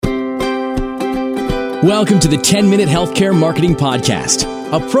Welcome to the 10-Minute Healthcare Marketing Podcast,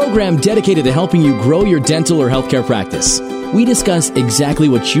 a program dedicated to helping you grow your dental or healthcare practice. We discuss exactly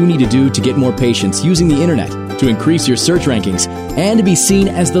what you need to do to get more patients using the internet, to increase your search rankings, and to be seen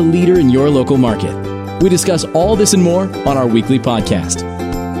as the leader in your local market. We discuss all this and more on our weekly podcast.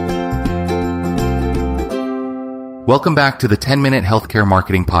 Welcome back to the 10-Minute Healthcare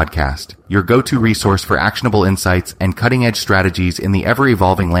Marketing Podcast, your go-to resource for actionable insights and cutting-edge strategies in the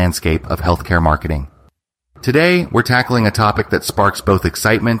ever-evolving landscape of healthcare marketing. Today, we're tackling a topic that sparks both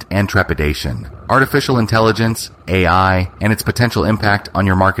excitement and trepidation: artificial intelligence, AI, and its potential impact on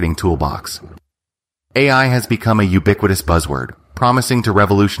your marketing toolbox. AI has become a ubiquitous buzzword, promising to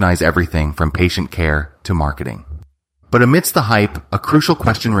revolutionize everything from patient care to marketing. But amidst the hype, a crucial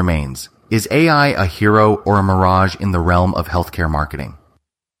question remains: is AI a hero or a mirage in the realm of healthcare marketing?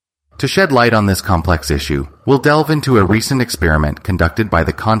 To shed light on this complex issue, we'll delve into a recent experiment conducted by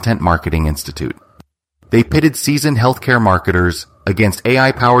the Content Marketing Institute. They pitted seasoned healthcare marketers against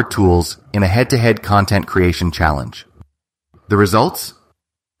AI-powered tools in a head-to-head content creation challenge. The results?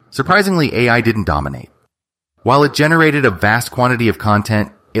 Surprisingly, AI didn't dominate. While it generated a vast quantity of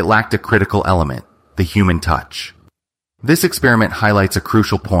content, it lacked a critical element: the human touch. This experiment highlights a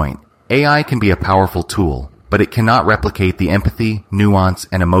crucial point. AI can be a powerful tool, but it cannot replicate the empathy, nuance,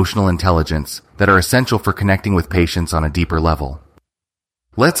 and emotional intelligence that are essential for connecting with patients on a deeper level.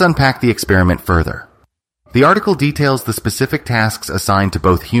 Let's unpack the experiment further. The article details the specific tasks assigned to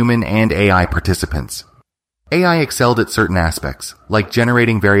both human and AI participants. AI excelled at certain aspects, like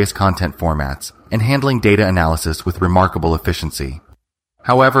generating various content formats and handling data analysis with remarkable efficiency.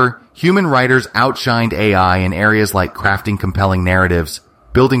 However, human writers outshined AI in areas like crafting compelling narratives,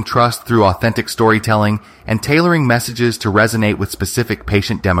 building trust through authentic storytelling, and tailoring messages to resonate with specific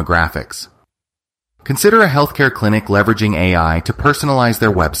patient demographics. Consider a healthcare clinic leveraging AI to personalize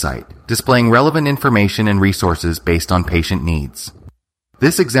their website, displaying relevant information and resources based on patient needs.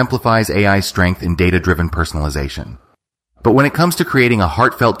 This exemplifies AI's strength in data-driven personalization. But when it comes to creating a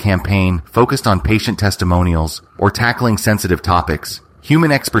heartfelt campaign focused on patient testimonials or tackling sensitive topics,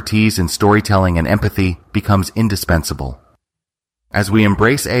 human expertise in storytelling and empathy becomes indispensable. As we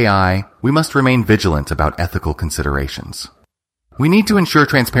embrace AI, we must remain vigilant about ethical considerations. We need to ensure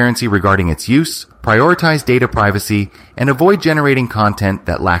transparency regarding its use, prioritize data privacy, and avoid generating content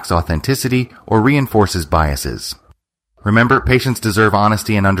that lacks authenticity or reinforces biases. Remember, patients deserve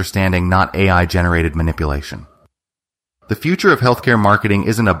honesty and understanding, not AI-generated manipulation. The future of healthcare marketing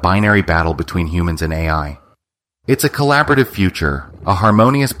isn't a binary battle between humans and AI. It's a collaborative future, a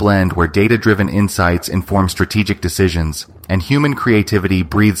harmonious blend where data-driven insights inform strategic decisions and human creativity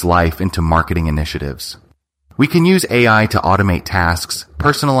breathes life into marketing initiatives. We can use AI to automate tasks,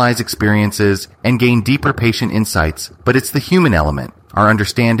 personalize experiences, and gain deeper patient insights, but it's the human element, our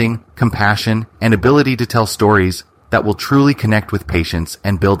understanding, compassion, and ability to tell stories that will truly connect with patients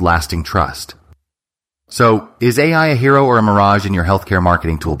and build lasting trust. So, is AI a hero or a mirage in your healthcare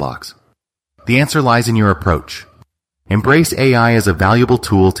marketing toolbox? The answer lies in your approach. Embrace AI as a valuable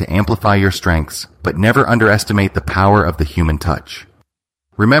tool to amplify your strengths, but never underestimate the power of the human touch.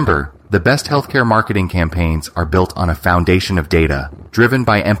 Remember, the best healthcare marketing campaigns are built on a foundation of data, driven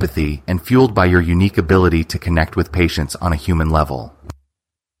by empathy and fueled by your unique ability to connect with patients on a human level.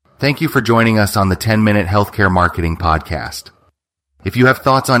 Thank you for joining us on the 10-Minute Healthcare Marketing Podcast. If you have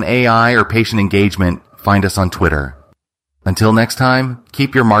thoughts on AI or patient engagement, find us on Twitter. Until next time,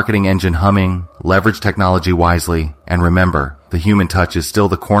 keep your marketing engine humming, leverage technology wisely, and remember, the human touch is still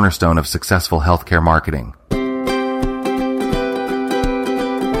the cornerstone of successful healthcare marketing.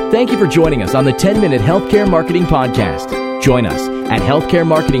 Thank you for joining us on the 10-Minute Healthcare Marketing Podcast. Join us at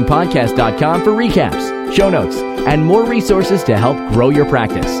healthcaremarketingpodcast.com for recaps, show notes, and more resources to help grow your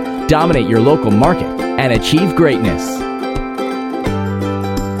practice, dominate your local market, and achieve greatness.